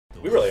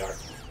We really are.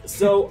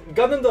 So,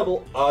 Gundam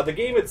Double, the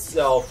game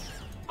itself,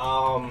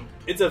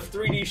 it's a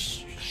 3D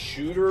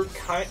shooter,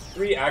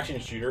 3D action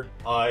shooter,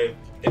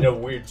 in a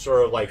weird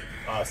sort of like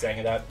saying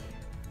of that.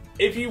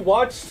 If you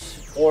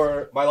watched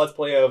my Let's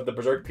Play of the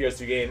Berserk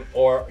PS2 game,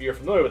 or you're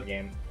familiar with the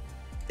game,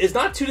 it's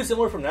not too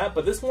dissimilar from that,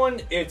 but this one,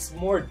 it's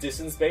more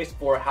distance-based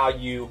for how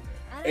you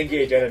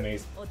engage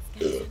enemies.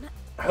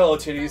 Hello,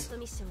 titties.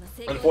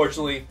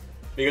 Unfortunately,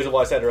 because of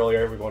what I said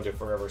earlier, we're going to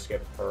forever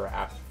skip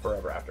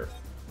forever after.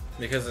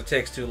 Because it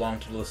takes too long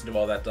to listen to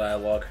all that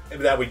dialogue.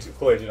 That we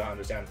clearly do not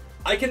understand.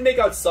 I can make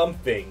out some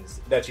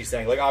things that she's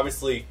saying. Like,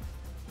 obviously,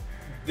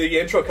 the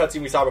intro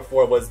cutscene we saw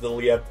before was the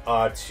lead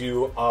up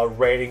to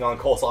raiding on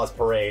Coleslaw's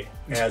parade,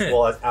 as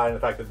well as adding the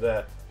fact that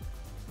the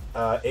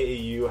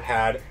AAU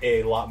had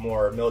a lot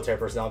more military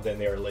personnel than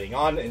they were laying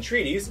on in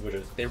treaties, which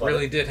is they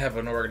really did have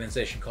an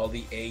organization called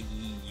the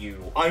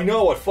AEU. I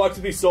know, it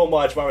fucks me so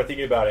much when I'm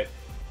thinking about it.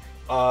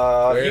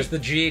 Where's the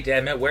G,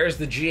 damn it? Where's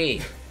the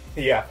G?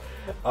 Yeah.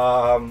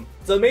 So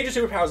the major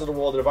superpowers of the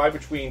world are divided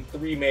between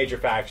three major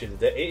factions: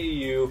 the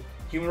AAU,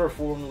 Human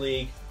Reform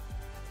League.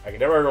 I can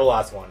never remember the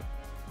last one.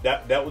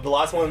 The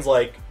last one's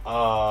like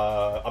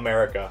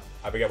America.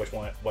 I forget which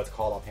one. What's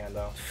called offhand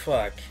though.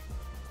 Fuck.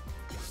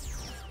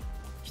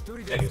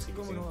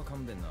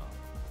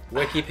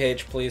 Wiki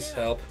page, please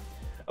help.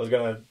 I was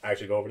gonna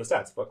actually go over the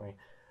stats. Fuck me.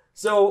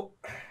 So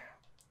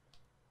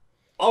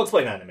I'll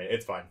explain that in a minute.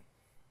 It's fine.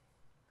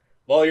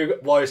 While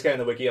you're scanning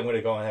the wiki, I'm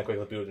gonna go ahead and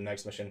quickly do the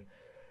next mission.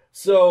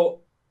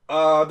 So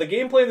the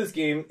gameplay of this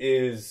game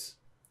is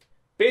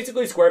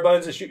basically square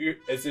buttons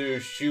to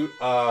shoot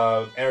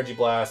energy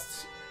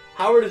blasts.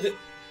 However, an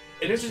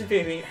interesting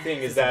thing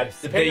is that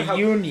depending on how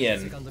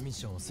Union.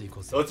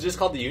 So it's just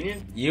called the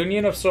Union?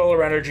 Union of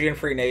Solar Energy and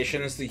Free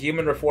Nations, the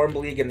Human Reform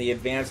League, and the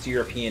Advanced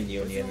European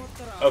Union.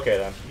 Okay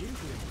then.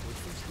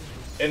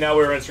 And now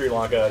we're in Sri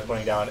Lanka,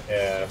 putting down.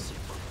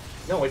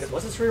 No, wait,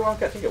 was it Sri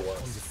Lanka? I think it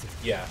was.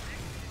 Yeah.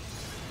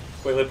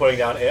 Quickly putting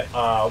down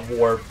a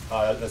war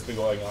that's been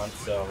going on.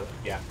 So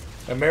yeah.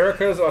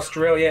 Americas,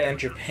 Australia, and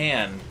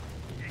Japan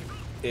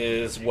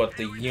is what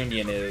the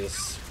Union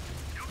is.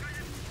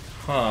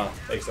 Huh.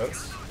 Makes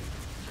sense.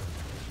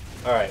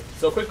 Alright,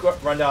 so quick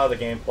rundown of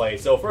the gameplay.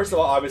 So first of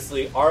all,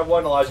 obviously,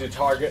 R1 allows you to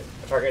target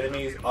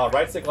enemies.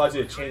 Right stick allows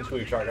you to change who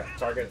you target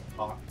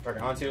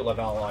onto. Left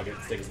down allows you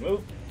to stick is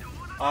move.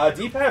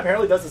 D-pad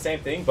apparently does the same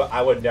thing, but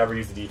I would never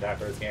use the D-pad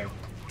for this game.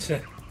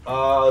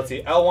 Let's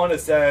see, L1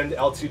 is send,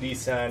 L2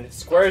 descend.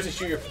 Square is to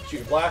shoot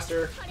your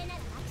blaster.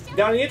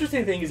 Now the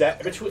interesting thing is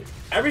that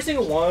every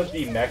single one of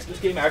the mechs in this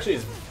game actually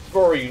is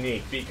very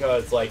unique,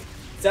 because like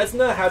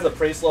Setsuna has a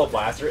pretty slow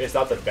blaster. It's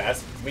not the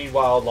best.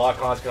 Meanwhile,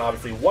 Locons can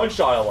obviously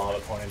one-shot a lot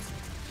of opponents.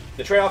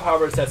 The trade-off,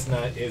 however, of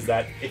Setsuna is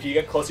that if you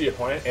get close to your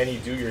opponent and you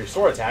do your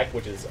sword attack,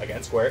 which is,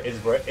 again, square,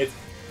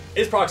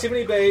 it's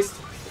proximity-based.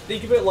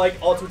 Think of it like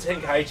Ultimate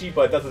Tenkaichi,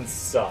 but it doesn't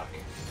suck.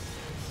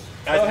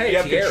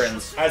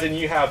 As in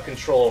you have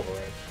control over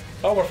it.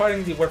 Oh, we're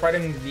fighting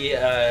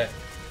the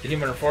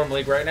Human Reform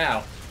League right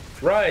now.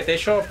 Right, they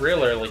show up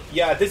real early.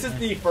 Yeah, this is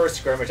the first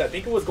skirmish. I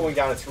think it was going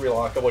down in Sri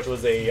Lanka, which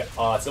was a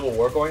civil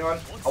war going on.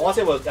 I want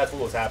to say that's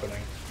what was happening.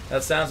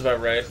 That sounds about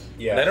right.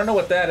 Yeah. I don't know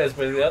what that is,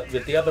 but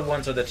the other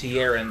ones are the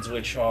Tierans,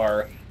 which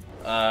are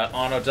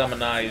Anno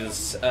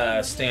Dominai's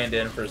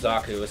stand-in for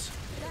Zaku's.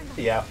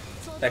 Yeah.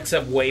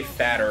 Except way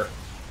fatter.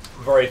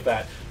 Very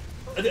fat.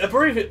 A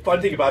very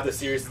fun thing about this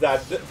series is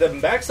that the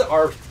mechs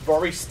are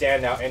very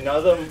standout, and none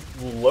of them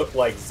look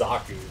like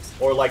Zaku's,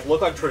 or like look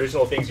like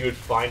traditional things you would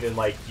find in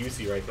like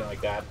UC or anything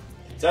like that.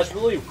 So that's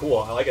really cool.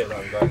 I like it.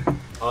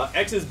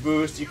 X's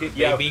boost. You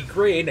can be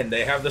green, and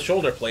they have the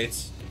shoulder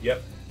plates.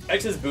 Yep.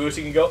 X's boost.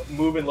 You can go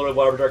move in literally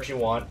whatever direction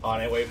you want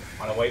on a way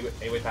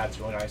path. It's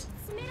really nice.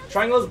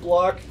 Triangle's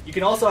block.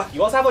 You also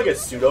have like a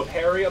pseudo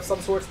parry of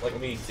some sorts. Like let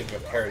me see if we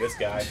can parry this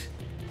guy.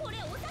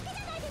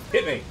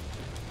 Hit me.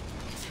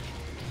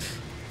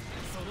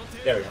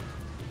 There we go.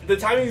 The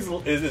timing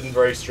isn't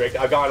very strict.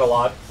 I've gotten a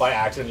lot by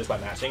accident just by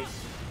matching.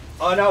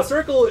 Now,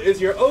 circle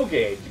is your O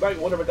gauge. You might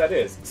wonder what that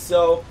is.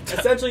 So,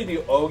 essentially,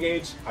 the O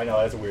gauge, I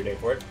know that's a weird name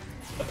for it,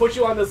 puts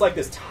you on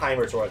this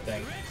timer sort of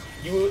thing.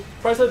 You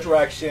press a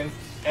direction,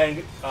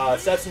 and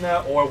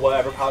Setsuna or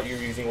whatever pilot you're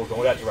using will go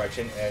in that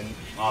direction and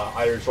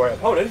either destroy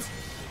opponents,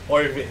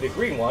 or if it's the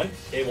green one,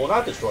 it will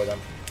not destroy them.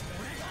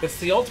 It's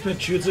the ultimate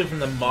jutsu from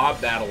the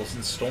mob battles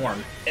in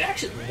Storm. I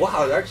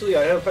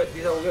haven't put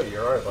good.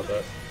 You're right about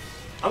that.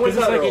 Because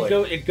it's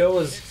like it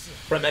goes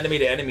from enemy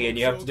to enemy, and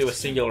you have to do a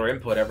singular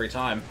input every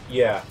time.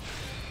 Yeah.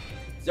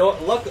 So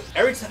look,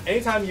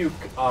 anytime you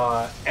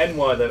end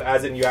one of them,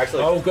 as in you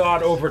actually. Oh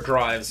god,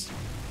 overdrives.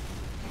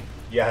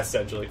 Yeah,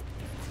 essentially.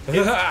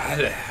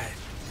 I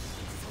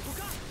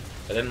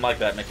didn't like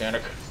that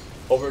mechanic.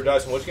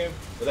 Overdrives from which game?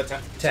 Was that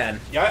 10? 10.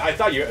 Yeah, I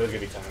thought it was gonna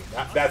be 10.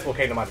 That's what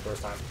came to mind the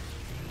first time.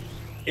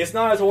 It's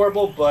not as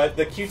horrible, but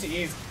the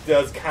QTEs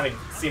does kind of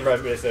seem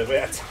reminiscent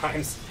at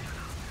times.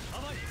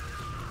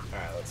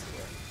 Alright, let's see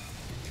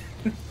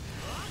here.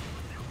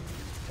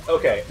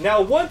 Okay,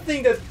 now one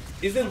thing that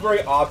isn't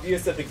very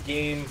obvious that the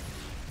game,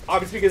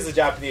 obviously because it's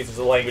Japanese, there's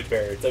a language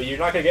barrier, so you're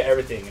not going to get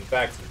everything. In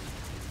fact,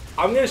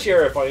 I'm gonna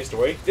share a funny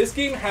story. This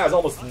game has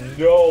almost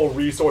no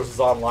resources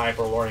online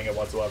for learning it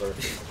whatsoever.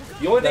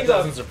 The only That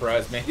doesn't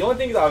surprise me. The only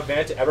things I've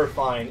managed to ever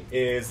find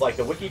is like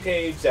the wiki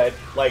page that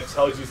like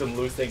tells you some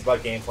loose things about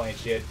gameplay and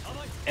shit,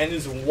 and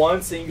there's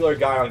one singular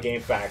guy on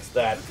GameFAQs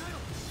that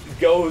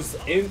goes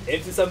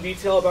into some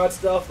detail about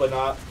stuff, but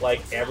not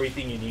like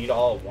everything you need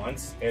all at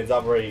once. And it's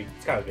not very.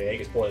 It's kind of vague.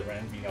 It's poorly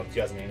written.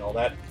 2008 and all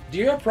that. Do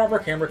you have proper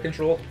camera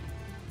control?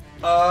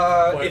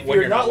 If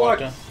you're not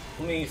locked, on?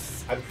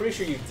 I'm pretty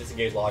sure you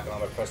disengage lock on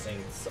by pressing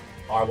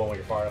R1 when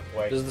you're far enough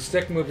away. Does the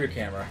stick move your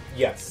camera?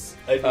 Yes.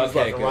 It moves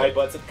left and right,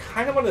 but it's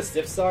kind of on the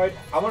stiff side.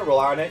 I'm gonna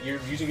rely on it.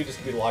 You're usually just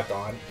gonna be locked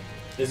on.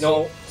 There's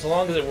no. So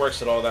long as it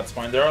works at all, that's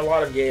fine. There are a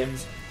lot of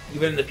games,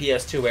 even in the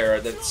PS2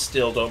 era, that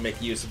still don't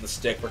make use of the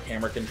stick for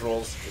camera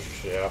controls.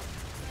 Yeah.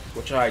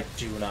 Which I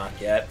do not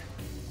get.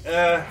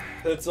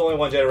 It's only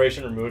one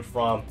generation removed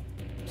from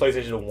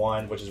PlayStation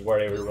 1, which is where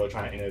they were really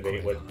trying to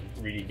innovate with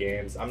 3D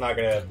games. I'm not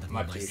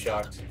too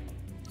shocked.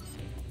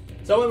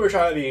 Some of them were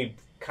trying to be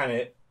kind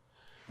of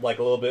like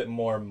a little bit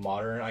more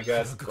modern, I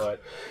guess,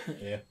 but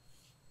yeah.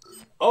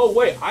 Oh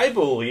wait, I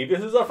believe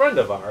this is a friend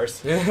of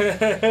ours.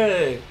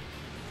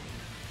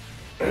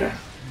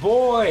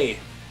 Boy!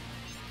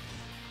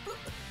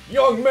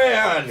 Young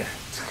man!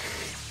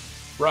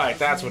 Right,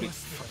 that's what he...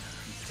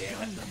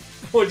 Damn it.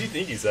 What do you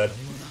think he said?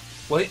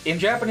 Well, in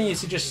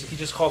Japanese, he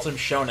just calls him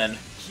shonen.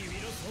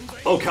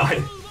 Oh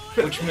god.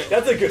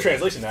 That's a good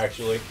translation,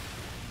 actually.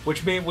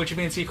 Which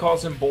means he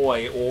calls him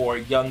boy or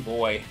young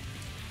boy.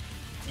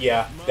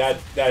 Yeah, that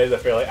is a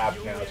fairly apt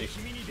analogy.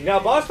 Now,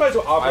 boss fights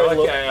will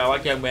operate I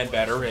like young man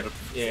better.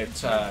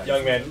 It's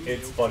young man,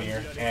 it's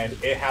funnier, and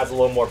it has a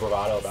little more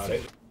bravado about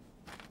it.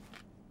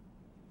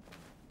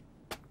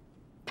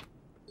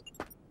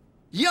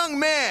 Young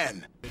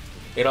man!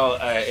 It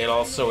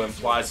also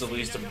implies at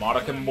least a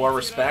modicum more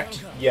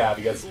respect. Yeah,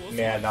 because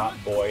man, not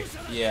boy.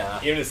 Yeah.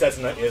 Even the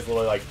Setsuna is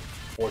literally like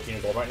 14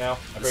 years old right now,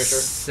 I'm pretty sure.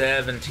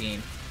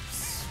 17.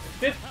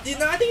 15,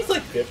 no, I think he's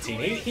like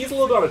 15. He's a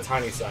little bit on the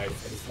tiny side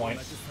at this point.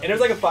 And there's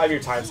like a 5-year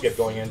time skip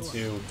going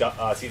into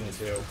Season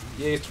 2.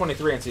 Yeah, he's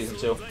 23 in Season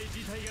 2.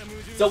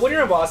 So when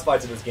you're in boss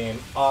fights in this game,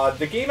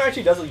 the game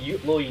actually does a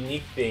little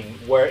unique thing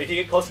where if you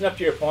get close enough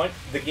to your opponent,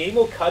 the game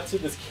will cut to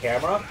this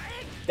camera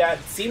that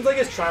seems like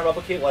it's trying to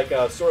replicate like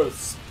a sort of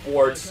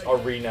sports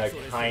arena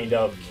kind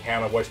of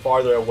camera where it's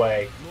farther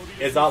away.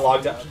 It's not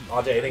logged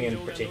onto anything in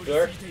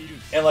particular.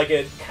 And like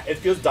it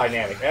feels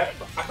dynamic. I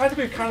find it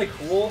to be kind of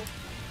cool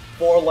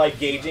for like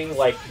gauging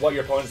like what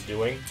your opponent's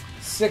doing.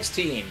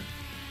 16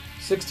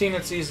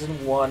 in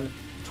Season 1,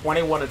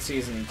 21 in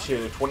Season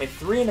 2,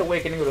 23 in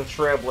Awakening of the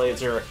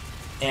Trailblazer,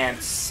 and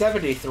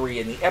 73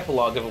 in the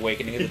epilogue of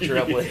Awakening of the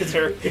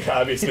Trailblazer. You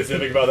gotta be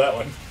specific about that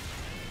one.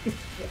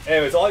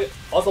 Anyways,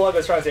 also like I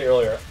was trying to say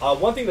earlier,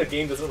 one thing the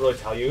game doesn't really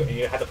tell you, and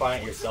you have to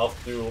find it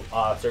yourself through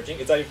searching,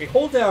 is that if you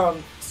hold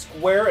down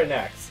square and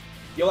X,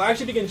 you'll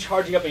actually begin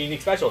charging up a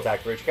unique special attack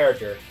for each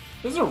character.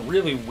 This is a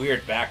really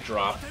weird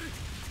backdrop.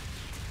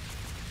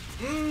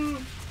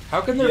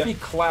 How can there be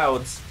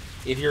clouds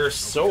if you're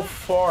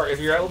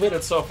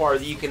elevated so far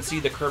that you can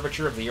see the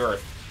curvature of the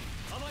Earth?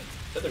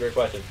 That's a great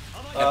question.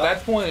 At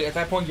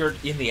that point, you're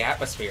in the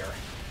atmosphere.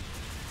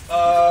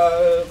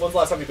 When's the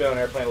last time you've been on an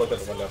airplane and looked out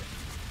the window?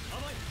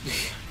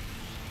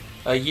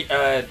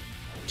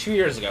 2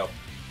 years ago.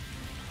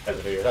 That's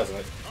a figure, doesn't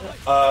it?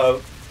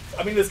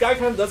 I mean, this guy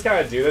does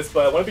kind of do this,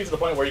 but when it be to the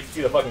point where you can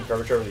see the fucking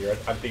curvature of the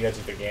Earth, I think that's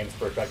just the game's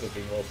perspective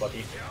being a little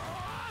fucky.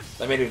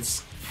 I mean,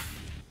 it's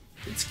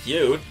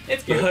cute.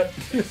 It's cute.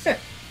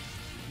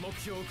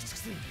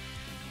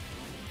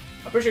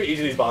 I'm pretty sure each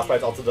of these boss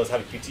fights also does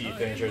have a QTE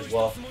finisher as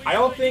well. I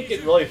don't think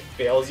it really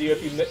fails you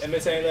if you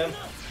miss any of them,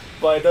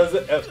 but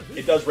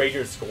it does raise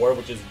your score,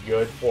 which is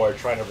good for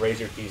trying to raise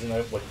your keys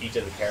with each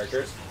of the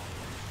characters.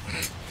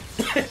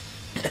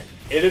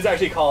 It is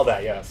actually called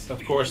that, yes.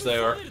 Of course they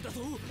are.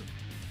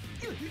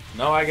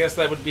 No, I guess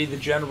that would be the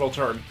general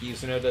term.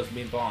 Kizuna doesn't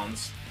mean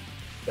bonds.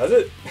 Does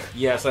it?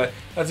 Yes,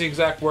 that's the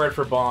exact word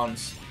for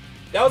bonds.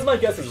 That was my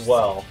guess as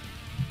well.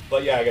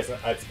 But yeah,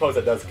 I suppose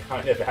that does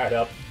kind of add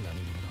up.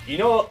 You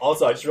know,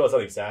 also, I just realized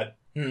something sad.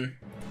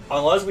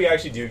 Unless we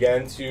actually do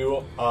get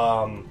into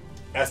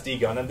SD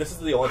Gundam, this is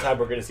the only time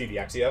we're going to see the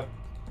Exia.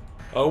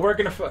 Oh, we're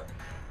going to...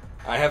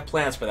 I have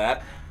plans for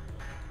that.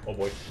 Oh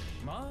boy.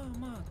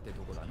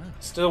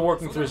 Still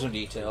working through some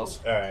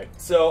details. Alright,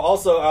 so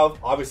also,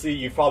 obviously,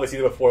 you've probably seen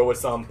it before with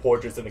some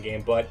portraits in the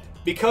game, but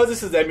because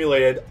this is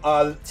emulated,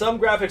 some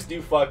graphics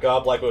do fuck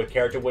up, like with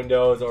character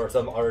windows or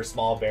some other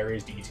small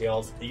various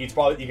details. You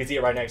can see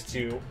it right next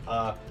to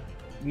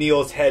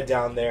Neil's head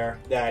down there,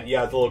 that,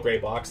 yeah, it's a little gray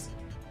box.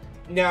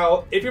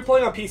 Now, if you're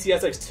playing on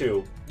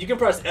PCSX2, you can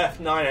press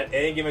F9 at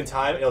any given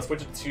time, and it'll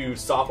switch it to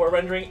software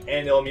rendering,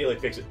 and it'll immediately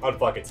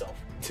unfuck itself,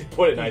 to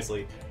put it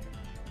nicely.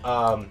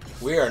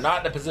 We are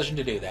not in a position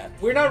to do that.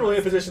 We're not really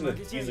in a position to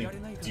easily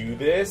do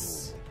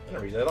this. I'm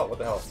gonna read that out. What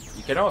the hell?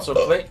 You can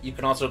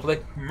also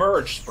click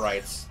merge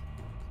sprites.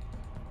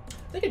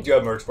 I think I do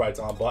have merge sprites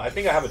on, but I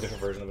think I have a different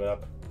version of it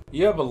up.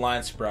 You have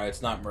align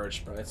sprites, not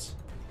merge sprites.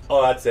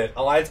 Oh, that's it.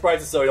 Align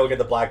sprites is so you don't get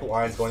the black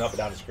lines going up and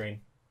down the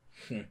screen.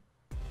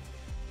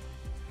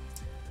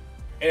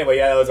 Anyway,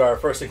 yeah, that was our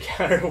first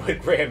encounter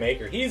with Graham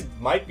Maker. He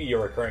might be a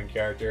recurring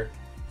character.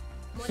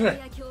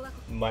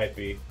 Might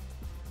be.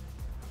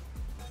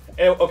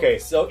 And, okay,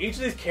 so each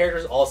of these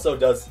characters also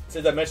does,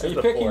 since I mentioned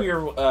Are this you before... picking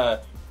your,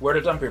 where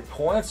to dump your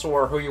points,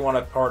 or who you want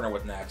to partner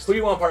with next? Who do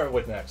you want to partner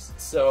with next?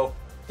 So,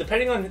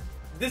 depending on...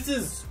 This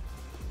is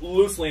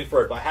loosely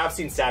inferred, but I have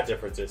seen stat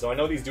differences, so I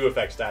know these do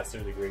affect stats to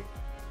a degree.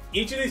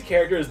 Each of these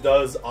characters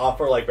does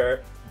offer, like,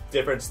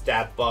 different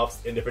stat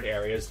buffs in different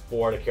areas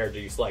for the character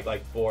you select.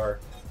 Like, for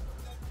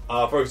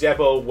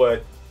example,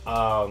 with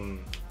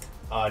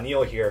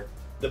Neil here,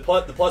 the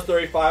plus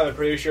 35, I'm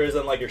pretty sure,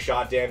 isn't, like, your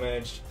shot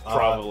damage.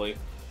 Probably.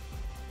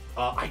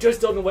 I just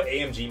don't know what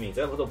AMG means.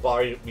 That's what the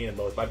body mean the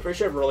most. But I'm pretty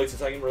sure it relates to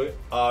something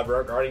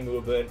regarding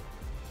movement.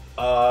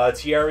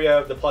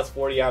 Tierra, the plus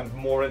 40, I'm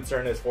more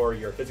concerned is for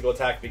your physical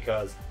attack,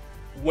 because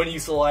when you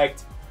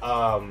select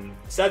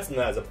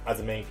Setsuna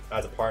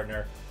as a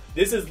partner,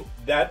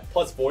 that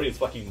plus 40 is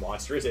fucking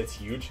monstrous. It's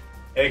huge,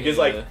 and it gives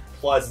like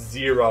plus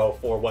 0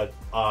 for what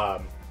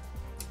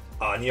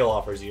Neil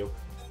offers you.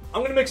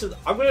 I'm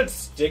gonna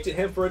stick to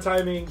him for a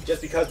timing,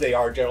 just because they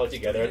are generally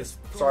together at the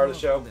start of the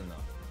show.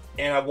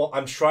 And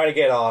I'm trying to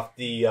get off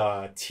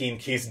the team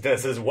keys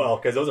as well,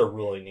 because those are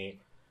really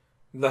neat.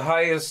 The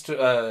highest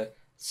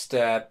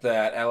stat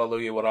that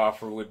Alleluia would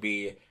offer would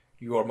be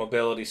your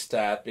mobility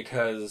stat,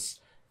 because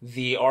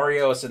the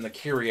Arios and the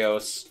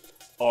Kyrios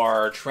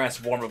are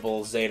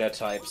transformable Zeta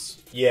types.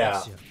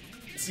 Yeah.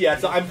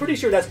 So I'm pretty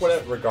sure that's what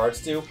it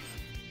regards to.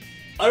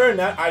 Other than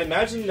that, I'd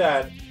imagine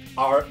that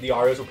the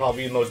Arios will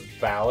probably be the most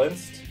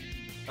balanced.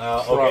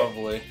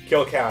 Probably. Okay.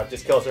 Kill count.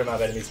 Just kill a certain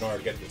amount of enemies in order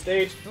to get to the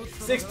stage.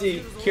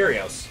 60.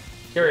 Kyrios.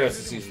 Kyrios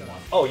is season 1.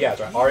 Oh yeah,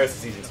 that's right. Arios is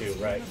season 2,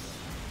 right?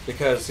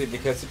 Because it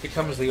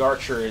becomes the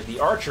Archer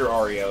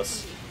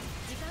Arios,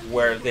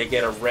 where they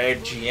get a red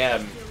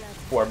GM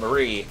for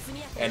Marie,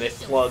 and it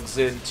plugs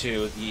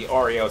into the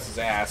Arios'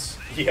 ass.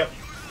 Yep.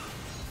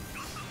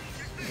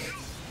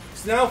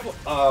 So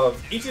now,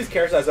 each of these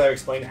characters, as I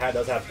explained,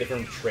 does have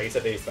different traits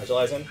that they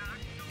specialize in.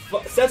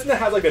 Setsuna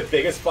has like the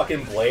biggest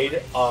fucking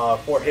blade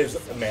for his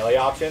melee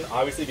option,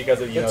 obviously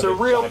because of It's a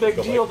real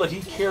big deal that he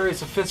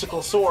carries a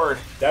physical sword.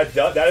 That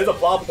is a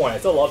plot point. I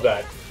still love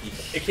that.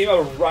 It came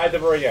out right at the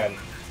very end.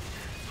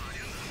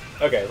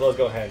 Okay, so let's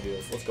go ahead and do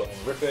this. Let's go ahead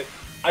and rip it.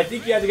 I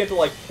think you have to get to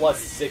like plus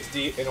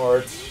 60 in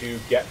order to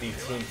get the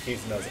Team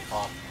Kizuna's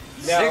off.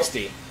 Now,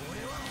 60?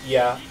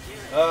 Yeah.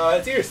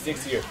 It's either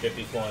 60 or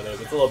 50 is one of those.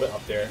 It's a little bit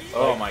up there.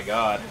 Oh my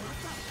god.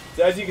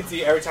 So as you can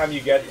see, every time you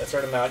get a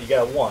certain amount, you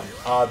get a 1.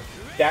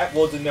 That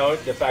will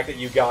denote the fact that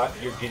you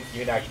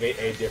can activate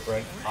a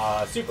different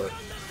super.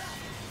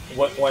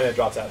 When it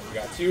drops out, you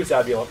got 2, so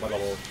that'd be my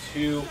level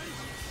 2.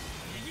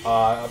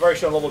 I've already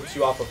shown level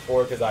 2 off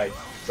before because I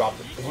dropped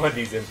one of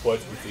these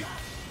inputs. Let's see.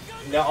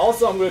 Now,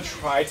 also, I'm going to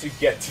try to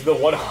get to the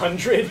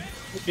 100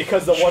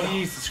 because the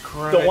Jesus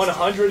Christ. The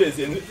 100 is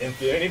in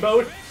Infinity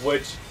mode,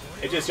 which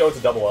it just shows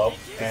a double O.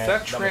 Is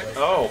that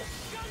Oh,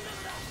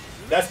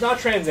 that's not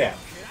Trans Am,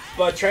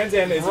 but Trans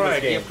Am is in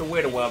this game. You have to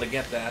wait a while to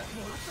get that.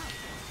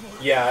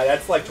 Yeah,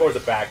 that's like towards the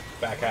back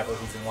half of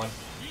season 1.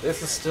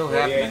 This is still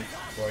happening.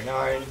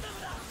 49,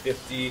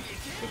 50,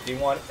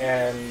 51,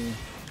 and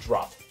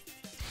drop.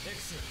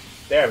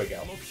 There we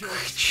go.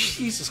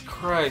 Jesus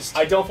Christ.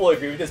 I don't fully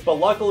agree with this, but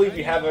luckily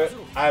I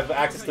have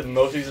access to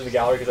most of these in the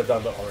gallery because I've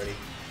done that already.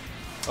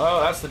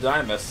 Oh, that's the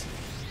Dynamis.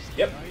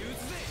 Yep.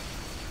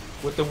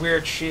 With the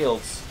weird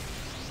shields.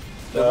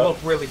 They look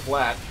really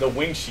flat. The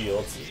wing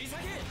shields.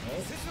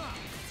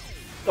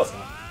 Close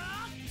enough.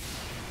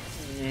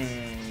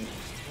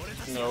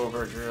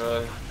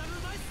 Overdrive.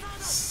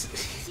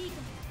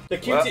 The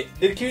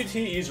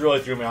QTEs really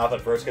threw me off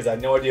at first because I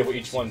had no idea what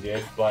each one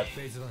did, but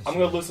I'm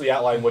going to loosely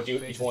outline what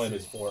each one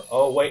is for.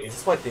 Oh wait, is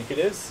this what I think it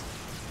is?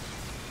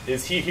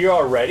 Is he here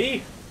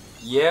already?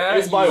 Yeah.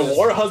 Is my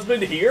war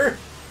husband here?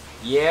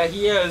 Yeah,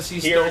 he is.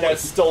 He's here and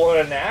has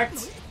stolen an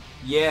act?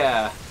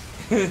 Yeah.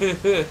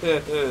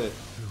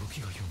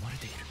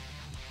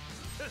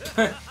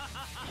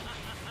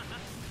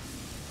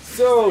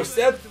 So,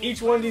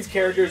 each one of these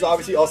characters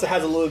obviously also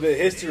has a little bit of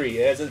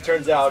history. As it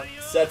turns out,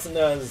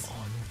 Setsuna's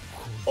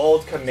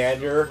old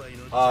commander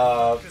 /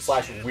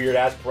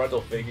 weird-ass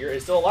parental figure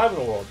is still alive in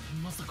the world.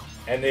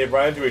 And they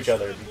run into each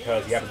other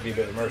because he happens to be a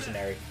bit of a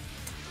mercenary.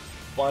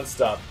 Fun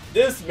stuff.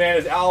 This man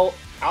is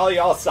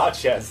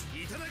SAACHEZ,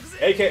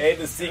 aka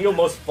the single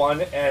most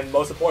fun and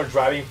most important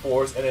driving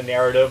force in the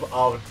narrative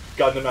of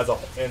Gundam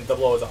and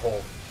Double as a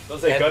whole.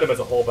 Don't say Gundam as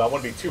a whole, but I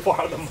want to be too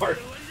far on the mark.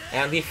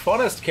 And the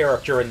funnest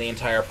character in the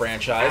entire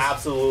franchise.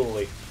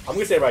 Absolutely. I'm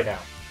gonna say it right now.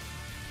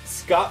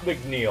 Scott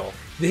McNeil.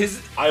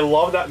 I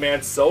love that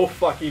man so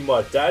fucking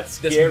much. That's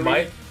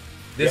scary.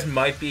 This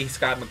might be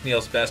Scott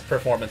McNeil's best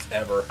performance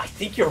ever. I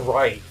think you're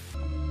right.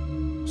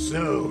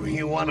 So,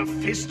 you want a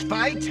fist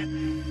fight?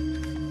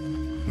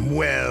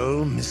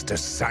 Well, Mr.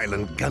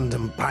 Silent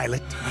Gundam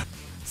Pilot.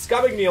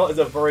 Scott McNeil is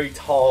a very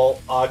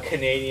tall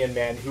Canadian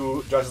man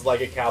who dresses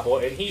like a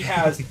cowboy, and he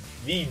has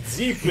the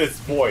deepest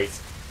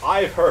voice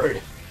I've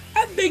heard.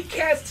 And they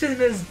cast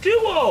him as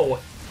Duo!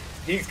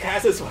 he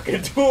cast this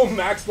fucking dual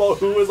Maxwell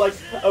who was like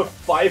a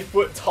 5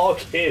 foot tall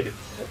kid.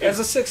 As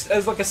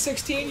like a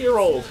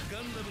 16-year-old.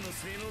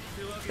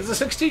 As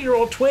a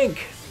 16-year-old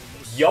twink.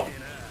 Yup.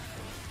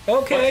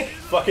 Okay.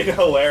 Fucking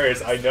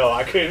hilarious. I know.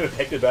 I couldn't have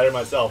picked it better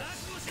myself.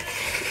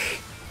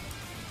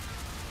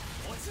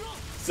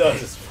 So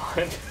this is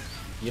fun.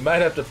 You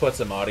might have to put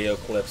some audio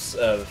clips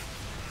of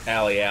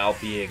Ali Al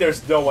being.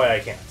 There's no way I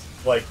can't.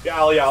 Like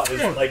Ali Al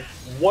is like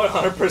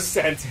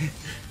 100%.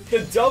 The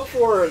dub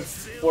for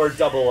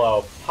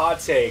 00, hot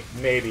take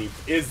maybe,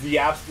 is the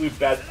absolute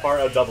best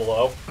part of 00.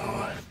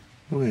 Oh,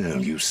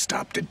 well, you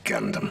stopped at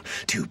Gundam.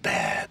 Too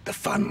bad. The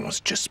fun was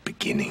just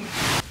beginning.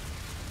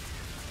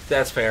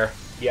 That's fair.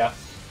 Yeah.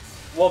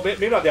 Well,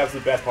 maybe not the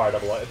absolute best part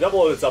of 00.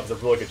 00 itself is a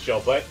really good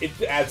show, but it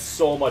adds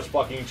so much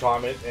fucking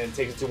charm and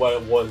takes it to what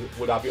it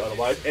would not be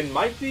otherwise. And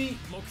might be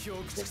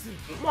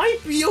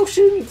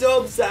Ocean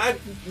Dub's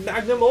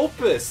magnum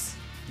opus.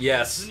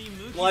 Yes.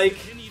 Like,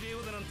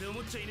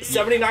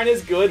 79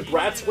 is good,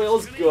 Brat's Whale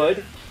is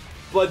good,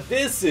 but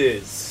this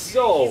is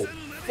so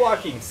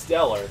fucking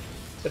stellar.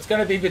 It's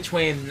gonna be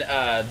between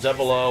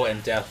 00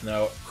 and Death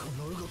Note.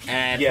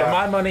 And Yeah. for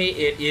my money,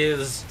 it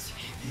is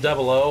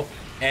 00.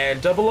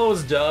 And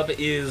 00's dub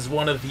is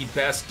one of the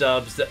best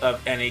dubs of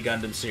any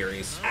Gundam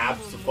series.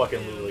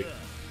 Absolutely.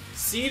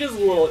 Seed is a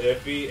little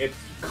iffy. It's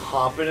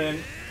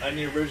competent in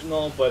the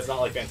original, but it's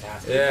not like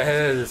fantastic. Yeah,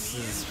 this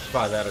is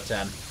 5 out of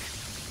 10.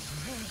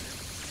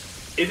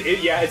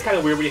 Yeah, it's kind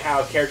of weird when you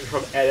have characters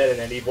from Ed and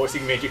Eddie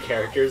voicing major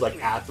characters, like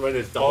Atherin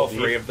is Double All D.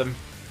 3 of them.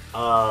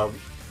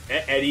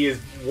 Eddie is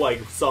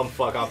like some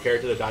fuck off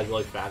character that dies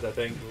really fast, I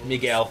think.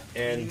 Miguel.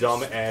 And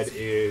Dumb Ed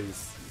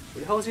is... What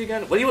the hell is he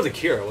again? Well, he was a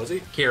Kira, was he?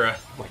 Kira.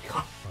 Oh my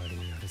god.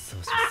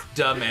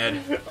 Dumb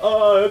Ed.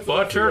 That's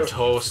Butter Kira.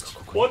 toast.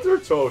 Butter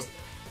toast.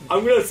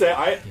 I'm gonna say,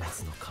 I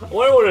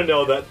want to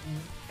know that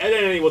Ed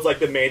and Eddie was like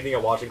the main thing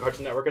of watching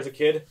Cartoon Network as a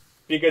kid.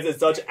 Because it's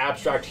such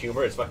abstract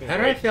humor, it's fucking How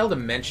did great. I fail to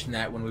mention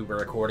that when we were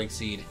recording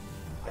Seed?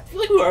 I feel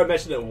like we already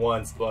mentioned it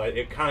once, but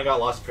it kind of got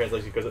lost in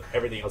translation because of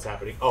everything else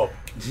happening. Oh,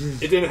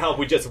 it didn't help.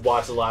 We just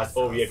watched the last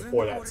OVA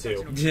before that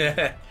too.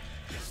 Yeah.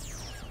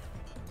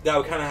 That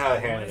would kind of have a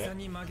hand in it.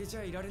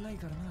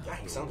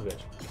 Yeah, you son of a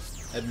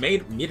bitch.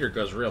 That meter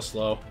goes real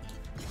slow.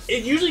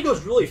 It usually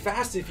goes really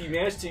fast if you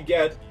manage to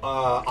get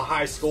a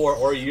high score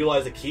or you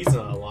utilize the keys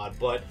on it a lot.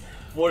 But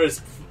for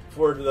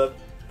the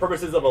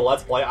purposes of a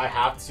Let's Play, I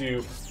have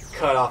to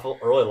cut off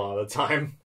early a lot of the time.